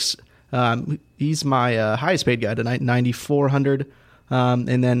the Knicks. He's my highest paid guy tonight, 9,400.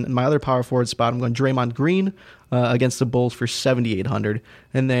 And then my other power forward spot, I'm going Draymond Green against the Bulls for 7,800.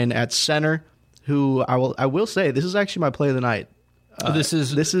 And then at center, who I will say, this is actually my play of the night. This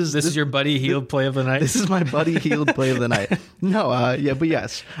is your Buddy Hield play of the night? This is my Buddy Hield play of the night. No, but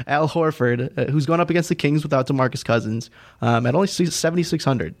yes. Al Horford, who's going up against the Kings without DeMarcus Cousins, at only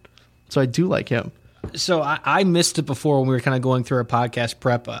 7,600. So I do like him. So I missed it before when we were kind of going through our podcast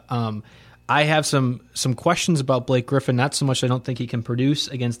prep. I have some questions about Blake Griffin. Not so much I don't think he can produce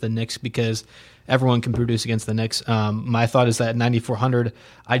against the Knicks, because everyone can produce against the Knicks. My thought is that at 9,400,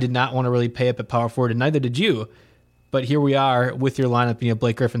 I did not want to really pay up at power forward, and neither did you. But here we are with your lineup,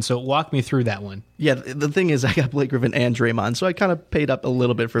 Blake Griffin. So walk me through that one. Yeah, the thing is I got Blake Griffin and Draymond, so I kind of paid up a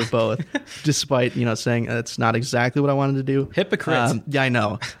little bit for both, despite, saying that's not exactly what I wanted to do. Hypocrite. Yeah, I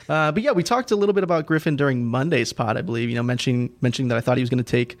know. But yeah, we talked a little bit about Griffin during Monday's pod, I believe, mentioning that I thought he was going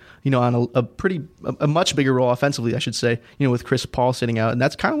to take, on a much bigger role offensively, I should say, with Chris Paul sitting out. And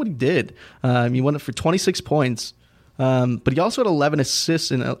that's kind of what he did. He went up for 26 points. But he also had 11 assists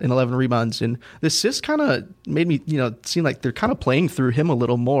and 11 rebounds, and the assists kind of made me, seem like they're kind of playing through him a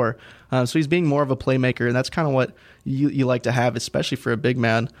little more. So he's being more of a playmaker, and that's kind of what you like to have, especially for a big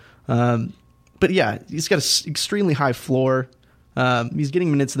man. But yeah, he's got an extremely high floor. He's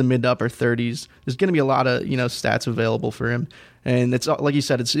getting minutes in the mid to upper 30s. There's going to be a lot of stats available for him. And it's like you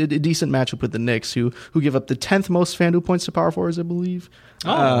said, it's a decent matchup with the Knicks, who give up the 10th most FanDuel points to power forwards, I believe.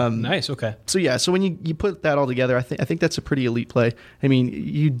 Oh, nice. Okay. So yeah, so when you put that all together, I think that's a pretty elite play. I mean,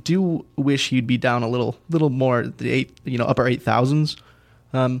 you do wish you'd be down a little more, the upper 8,000s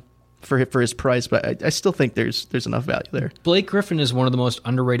for his price, but I still think there's enough value there. Blake Griffin is one of the most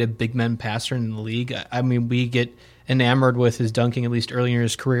underrated big men passer in the league. I mean, we get enamored with his dunking, at least early in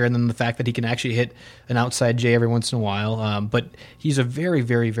his career, and then the fact that he can actually hit an outside J every once in a while. But he's a very,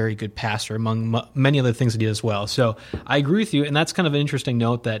 very, very good passer, among many other things that he does as well. So I agree with you, and that's kind of an interesting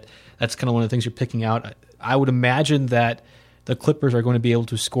note that's kind of one of the things you're picking out. I would imagine that the Clippers are going to be able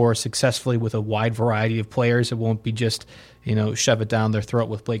to score successfully with a wide variety of players. It won't be just, shove it down their throat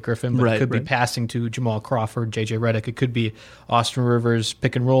with Blake Griffin, but it could be passing to Jamal Crawford, JJ Redick. It could be Austin Rivers,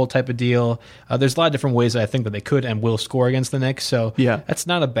 pick and roll type of deal. There's a lot of different ways that I think that they could and will score against the Knicks. So that's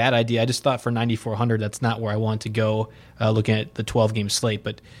not a bad idea. I just thought for 9,400, that's not where I want to go looking at the 12-game slate.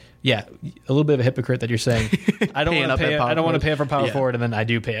 But yeah, a little bit of a hypocrite that you're saying, I don't want to pay it for power forward, and then I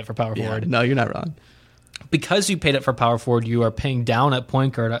do pay it for power forward. No, you're not wrong. Because you paid it for power forward, you are paying down at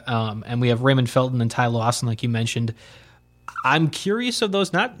point guard, and we have Raymond Felton and Ty Lawson, like you mentioned. I'm curious of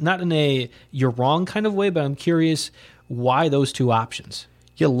those, not in a you're wrong kind of way, but I'm curious why those two options.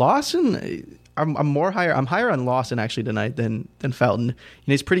 Yeah, Lawson, I'm higher on Lawson actually tonight than Felton.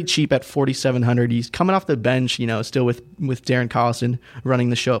 He's pretty cheap at 4,700. He's coming off the bench, still with Darren Collison running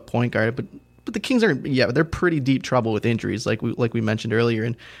the show at point guard, but the Kings they're pretty deep trouble with injuries, like we mentioned earlier.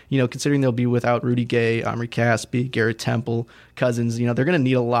 And, considering they'll be without Rudy Gay, Omri Caspi, Garrett Temple, Cousins, they're going to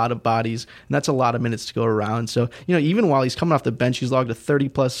need a lot of bodies, and that's a lot of minutes to go around. So, even while he's coming off the bench, he's logged a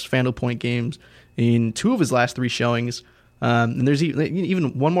 30-plus FanDuel point games in 2 of his last 3 showings. And there's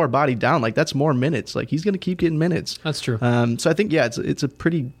even one more body down. Like, that's more minutes. Like, he's going to keep getting minutes. That's true. So I think, it's a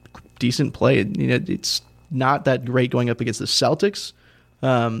pretty decent play. It's not that great going up against the Celtics.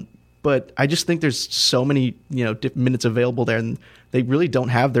 But I just think there's so many, minutes available there, and they really don't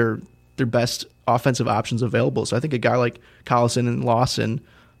have their best offensive options available. So I think a guy like Collison and Lawson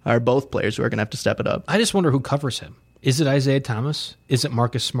are both players who are going to have to step it up. I just wonder who covers him. Is it Isaiah Thomas? Is it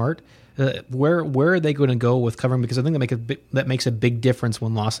Marcus Smart? Where are they going to go with covering? Because I think that makes a big difference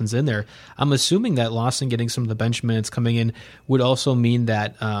when Lawson's in there. I'm assuming that Lawson getting some of the bench minutes coming in would also mean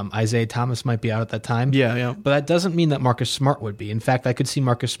that Isaiah Thomas might be out at that time. Yeah. But that doesn't mean that Marcus Smart would be. In fact, I could see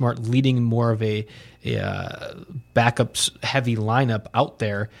Marcus Smart leading more of a backups heavy lineup out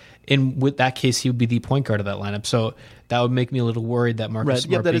there. And with that case, he would be the point guard of that lineup. So that would make me a little worried that Marcus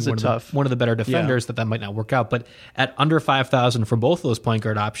Smart being one of the better defenders, that might not work out. But at under 5,000 for both of those point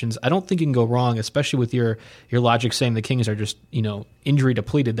guard options, I don't think you can go wrong, especially with your logic saying the Kings are just injury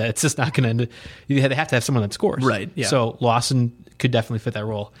depleted, that it's just not going to end. They have to have someone that scores. Right. Yeah. So Lawson could definitely fit that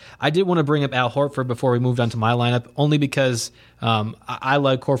role. I did want to bring up Al Horford before we moved on to my lineup, only because I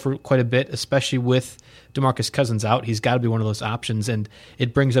like Horford quite a bit, especially with DeMarcus Cousins out. He's got to be one of those options, and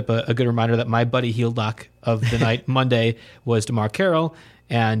it brings up a good reminder that my buddy heel lock of the night Monday was DeMar Carroll,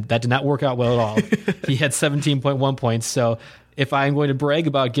 and that did not work out well at all. He had 17.1 points, so if I'm going to brag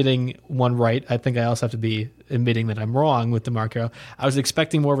about getting one right, I think I also have to be admitting that I'm wrong with DeMar Carroll. I was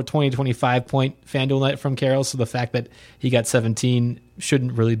expecting more of a 20-25 point FanDuel night from Carroll, so the fact that he got 17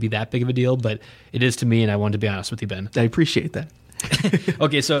 shouldn't really be that big of a deal, but it is to me, and I wanted to be honest with you, Ben. I appreciate that.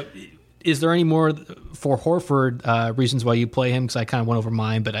 Okay, so is there any more for Horford reasons why you play him? Because I kind of went over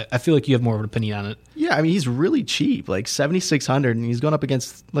mine, but I feel like you have more of an opinion on it. Yeah, I mean, he's really cheap, like 7,600, and he's going up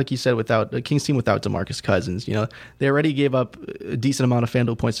against, like you said, without a Kings team without DeMarcus Cousins. They already gave up a decent amount of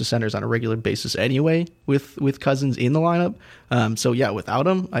FanDuel points to centers on a regular basis anyway with Cousins in the lineup. So yeah, without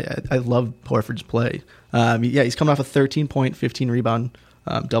him, I love Horford's play. He's coming off a 13-point, 15-rebound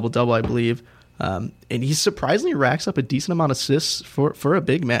double-double, I believe. And he surprisingly racks up a decent amount of assists for a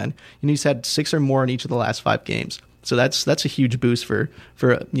big man. He's had 6 or more in each of the last 5 games. So that's a huge boost for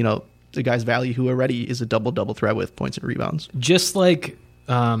the guy's value, who already is a double-double threat with points and rebounds. Just like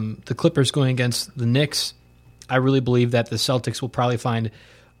the Clippers going against the Knicks, I really believe that the Celtics will probably find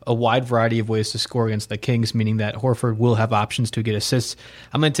a wide variety of ways to score against the Kings, meaning that Horford will have options to get assists.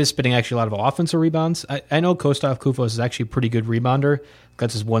 I'm anticipating actually a lot of offensive rebounds. I know Kostav Koufos is actually a pretty good rebounder.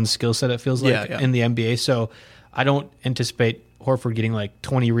 That's his one skill set, it feels like, in the NBA. So I don't anticipate Horford getting like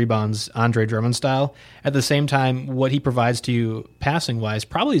 20 rebounds, Andre Drummond style. At the same time, what he provides to you passing-wise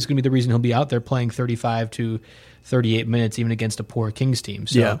probably is going to be the reason he'll be out there playing 35 to 38 minutes even against a poor Kings team.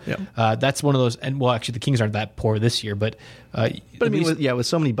 So that's one of those. And well, actually, the Kings aren't that poor this year, but I mean, with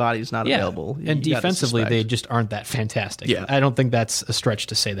so many bodies not available, and defensively they just aren't that fantastic. I don't think that's a stretch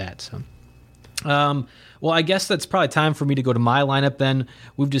to say that. So Well, I guess that's probably time for me to go to my lineup then.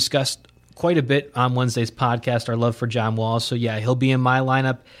 We've discussed quite a bit on Wednesday's podcast our love for John Wall. So, yeah, he'll be in my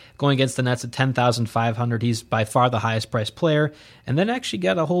lineup going against the Nets at 10,500. He's by far the highest priced player. And then actually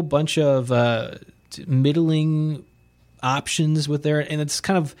got a whole bunch of middling options with there. And it's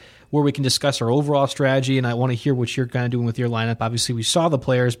kind of where we can discuss our overall strategy. And I want to hear what you're kind of doing with your lineup. Obviously, we saw the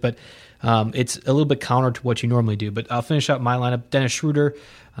players, but it's a little bit counter to what you normally do. But I'll finish up my lineup. Dennis Schroeder.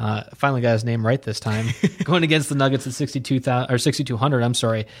 Finally got his name right this time. Going against the Nuggets at 6,200. I'm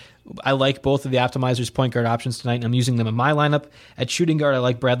sorry. I like both of the optimizers point guard options tonight, and I'm using them in my lineup. At shooting guard, I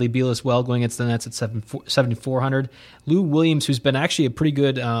like Bradley Beal as well, going against the Nets at 7,400. Lou Williams, who's been actually a pretty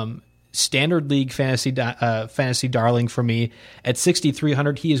good standard league fantasy darling for me, at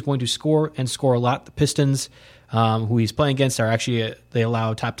 6,300. He is going to score and score a lot. The Pistons, who he's playing against, are actually they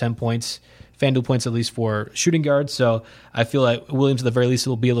allow top 10 points. FanDuel points at least for shooting guards, so I feel like Williams at the very least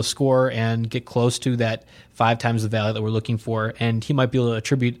will be able to score and get close to that 5 times the value that we're looking for, and he might be able to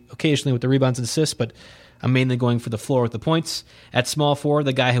attribute occasionally with the rebounds and assists, but I'm mainly going for the floor with the points. At small forward,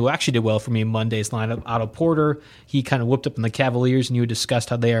 the guy who actually did well for me in Monday's lineup, Otto Porter, he kind of whooped up in the Cavaliers, and you discussed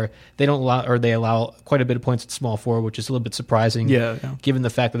how they allow quite a bit of points at small forward, which is a little bit surprising, given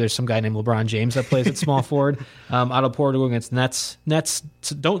the fact that there's some guy named LeBron James that plays at small forward. Otto Porter going against Nets.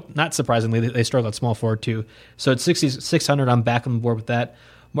 Not surprisingly, they struggle at small forward too. So at 6,600, I'm back on board with that.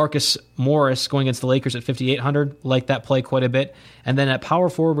 Marcus Morris going against the Lakers at 5,800. Like that play quite a bit. And then at power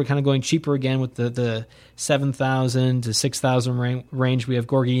forward, we're kind of going cheaper again with the 7,000 to 6,000 range. We have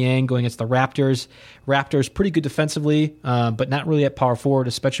Gorgie Yang going against the Raptors. Raptors pretty good defensively, but not really at power forward,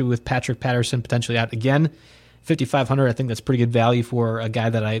 especially with Patrick Patterson potentially out again. 5,500, I think that's pretty good value for a guy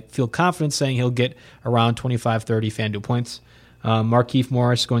that I feel confident saying he'll get around 25, 30 FanDuel points. Markieff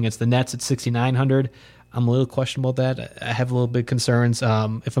Morris going against the Nets at 6,900. I'm a little questionable about that. I have a little bit of concerns,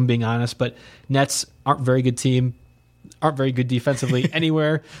 if I'm being honest. But Nets aren't a very good team, aren't very good defensively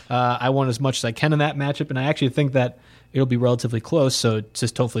anywhere. I want as much as I can in that matchup, and I actually think that it'll be relatively close, so it's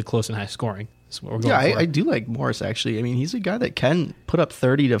just hopefully close and high scoring. That's what we're going for. I do like Morris, actually. I mean, he's a guy that can put up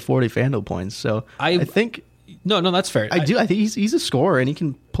 30 to 40 FanDuel points, so I think... No, that's fair. I think he's a scorer, and he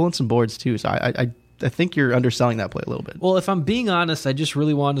can pull in some boards, too, so I think you're underselling that play a little bit. Well, if I'm being honest, I just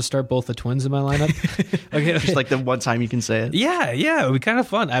really wanted to start both the Twins in my lineup. Okay, just like the one time you can say it. Yeah, it would be kind of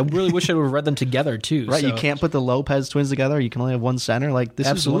fun. I really wish I would have read them together too. Right, so. You can't put the Lopez twins together. You can only have one center. Like this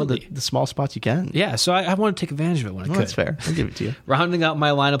Absolutely. is one of the small spots you can. Yeah, so I want to take advantage of it when I could. That's fair. I'll give it to you. Rounding out my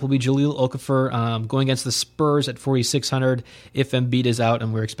lineup will be Jahlil Okafor going against the Spurs at 4,600. If Embiid is out,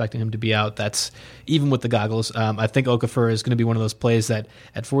 and we're expecting him to be out, that's even with the goggles. I think Okafor is going to be one of those plays that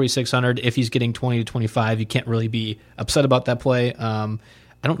at 4,600, if he's getting 20 to 25, you can't really be upset about that play.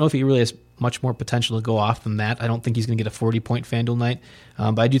 I don't know if he really has much more potential to go off than that. I don't think he's going to get a 40-point FanDuel night,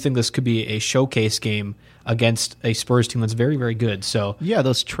 but I do think this could be a showcase game against a Spurs team that's very, very good. So yeah,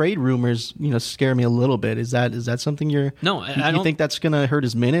 those trade rumors, scare me a little bit. Is that something you think that's going to hurt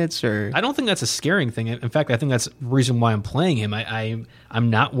his minutes? Or I don't think that's a scaring thing. In fact, I think that's the reason why I'm playing him. I'm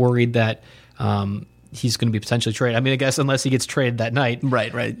not worried that he's going to be potentially traded. I mean, I guess unless he gets traded that night.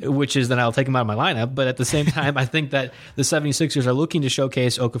 Right. Which is then I'll take him out of my lineup. But at the same time, I think that the 76ers are looking to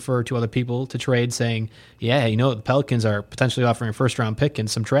showcase Okafor to other people to trade, saying, yeah, the Pelicans are potentially offering a first-round pick and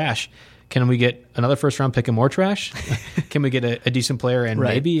some trash. Can we get another first-round pick and more trash? Can we get a decent player and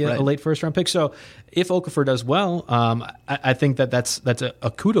maybe a late first-round pick? So if Okafor does well, I think that's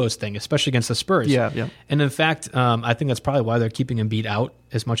a kudos thing, especially against the Spurs. Yeah. And in fact, I think that's probably why they're keeping Embiid out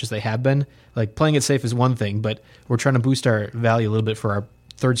as much as they have been. Like, playing it safe is one thing, but we're trying to boost our value a little bit for our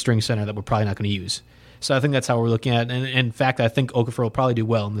third-string center that we're probably not going to use. So I think that's how we're looking at it. And in fact, I think Okafor will probably do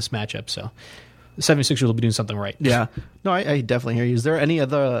well in this matchup. So the 76ers will be doing something right. Yeah. No, I definitely hear you. Is there any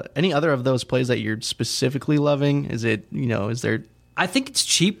other of those plays that you're specifically loving? Is it, is there... I think it's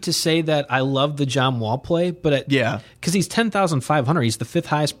cheap to say that I love the John Wall play, but because he's 10,500, he's the fifth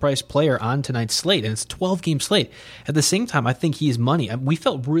highest priced player on tonight's slate, and it's a 12-game slate. At the same time, I think he's money. We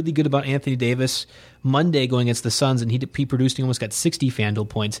felt really good about Anthony Davis Monday going against the Suns, and he produced, he almost got 60 FanDuel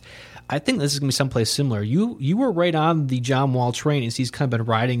points. I think this is going to be someplace similar. You were right on the John Wall train as he's kind of been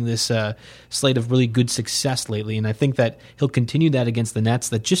riding this slate of really good success lately, and I think that he'll continue that against the Nets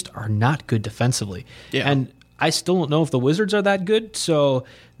that just are not good defensively. Yeah. And I still don't know if the Wizards are that good, so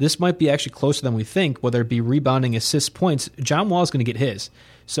this might be actually closer than we think, whether it be rebounding, assists, points. John Wall is going to get his.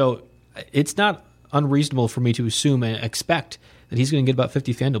 So it's not unreasonable for me to assume and expect that he's going to get about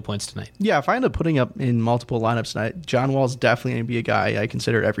 50 FanDuel points tonight. Yeah, if I end up putting up in multiple lineups tonight, John Wall's definitely going to be a guy I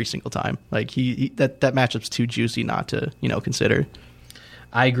consider every single time. Like that matchup's too juicy not to consider.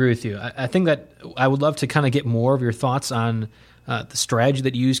 I agree with you. I think that I would love to kind of get more of your thoughts on the strategy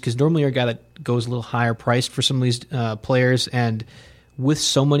that you use? Because normally you're a guy that goes a little higher priced for some of these players, and with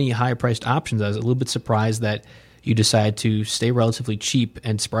so many higher priced options, I was a little bit surprised that you decided to stay relatively cheap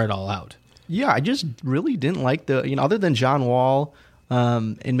and spread it all out. Yeah, I just really didn't like other than John Wall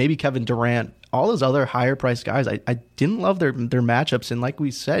and maybe Kevin Durant, all those other higher priced guys, I didn't love their matchups. And like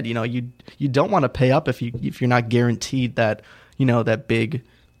we said, you don't want to pay up if you're not guaranteed that that big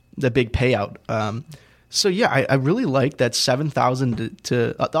payout. So yeah, I really like that 7,000 to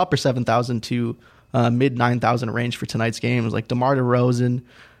the upper 7,000 to mid 9,000 range for tonight's game. It was like DeMar DeRozan.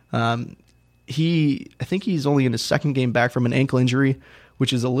 I think he's only in his second game back from an ankle injury,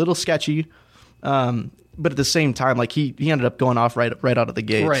 which is a little sketchy. But at the same time, like he ended up going off right out of the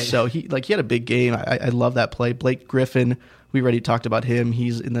gate. Right. So he had a big game. I love that play. Blake Griffin, we already talked about him.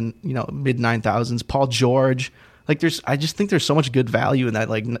 He's in the mid 9,000s. Paul George. I just think there's so much good value in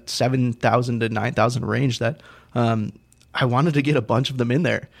that 7,000 to 9,000 range that I wanted to get a bunch of them in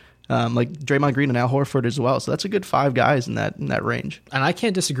there. Like Draymond Green and Al Horford as well. So that's a good 5 guys in that range. And I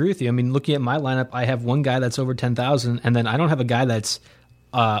can't disagree with you. I mean, looking at my lineup, I have one guy that's over 10,000, and then I don't have a guy that's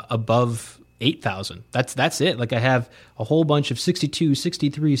above 8,000. That's it. Like I have a whole bunch of 62,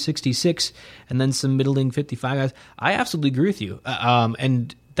 63, 66, and then some middling 55 guys. I absolutely agree with you.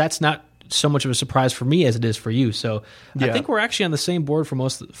 And that's not so much of a surprise for me as it is for you. So yeah. I think we're actually on the same board for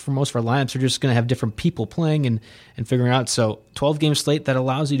most of our lineups. We're just going to have different people playing and figuring out. So 12-game slate that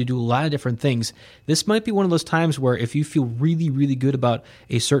allows you to do a lot of different things. This might be one of those times where if you feel really, really good about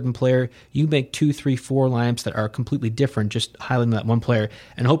a certain player, you make 2, 3, 4 lineups that are completely different, just highlighting that one player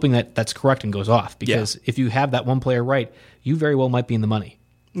and hoping that that's correct and goes off. Because if you have that one player right, you very well might be in the money.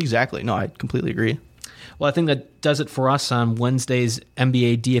 Exactly. No, I completely agree. Well, I think that does it for us on Wednesday's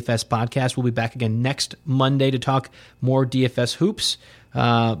NBA DFS podcast. We'll be back again next Monday to talk more DFS hoops.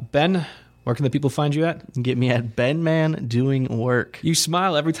 Ben, where can the people find you at? Get me at BenMan Doing Work. You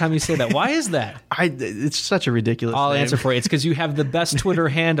smile every time you say that. Why is that? It's such a ridiculous I'll name. Answer for you. It's because you have the best Twitter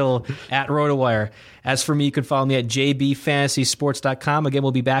handle at RotoWire. As for me, you can follow me at jbfantasysports.com. Again,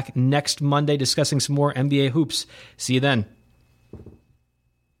 we'll be back next Monday discussing some more NBA hoops. See you then.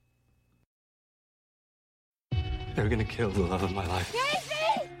 They're gonna kill the love of my life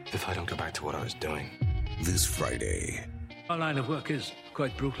if I don't go back to what I was doing. This Friday. Our line of work is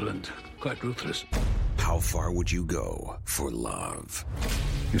quite brutal and quite ruthless. How far would you go for love?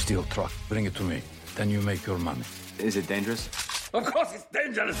 You steal truck, bring it to me, then you make your money. Is it dangerous? Of course it's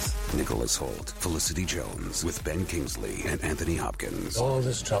dangerous! Nicholas Hoult, Felicity Jones, with Ben Kingsley and Anthony Hopkins. All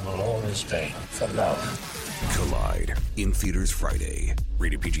this trouble, all this pain, for love. Collide, in theaters Friday.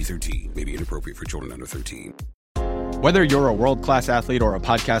 Rated PG-13, may be inappropriate for children under 13. Whether you're a world-class athlete or a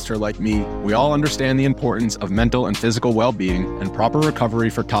podcaster like me, we all understand the importance of mental and physical well-being and proper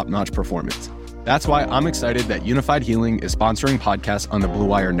recovery for top-notch performance. That's why I'm excited that Unified Healing is sponsoring podcasts on the Blue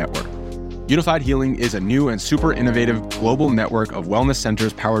Wire Network. Unified Healing is a new and super innovative global network of wellness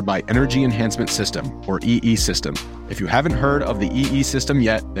centers powered by Energy Enhancement System, or EE System. If you haven't heard of the EE System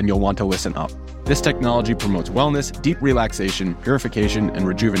yet, then you'll want to listen up. This technology promotes wellness, deep relaxation, purification, and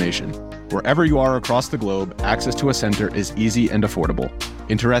rejuvenation. Wherever you are across the globe, access to a center is easy and affordable.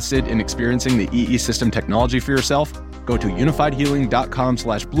 Interested in experiencing the EE System technology for yourself? Go to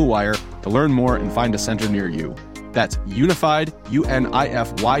unifiedhealing.com/bluewire to learn more and find a center near you. That's unified,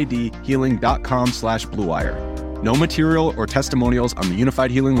 UNIFYD, healing.com/bluewire. No material or testimonials on the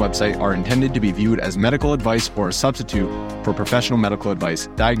Unified Healing website are intended to be viewed as medical advice or a substitute for professional medical advice,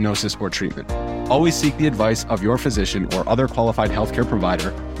 diagnosis, or treatment. Always seek the advice of your physician or other qualified healthcare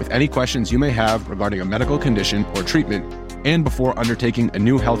provider with any questions you may have regarding a medical condition or treatment and before undertaking a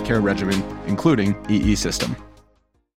new healthcare regimen, including EE System.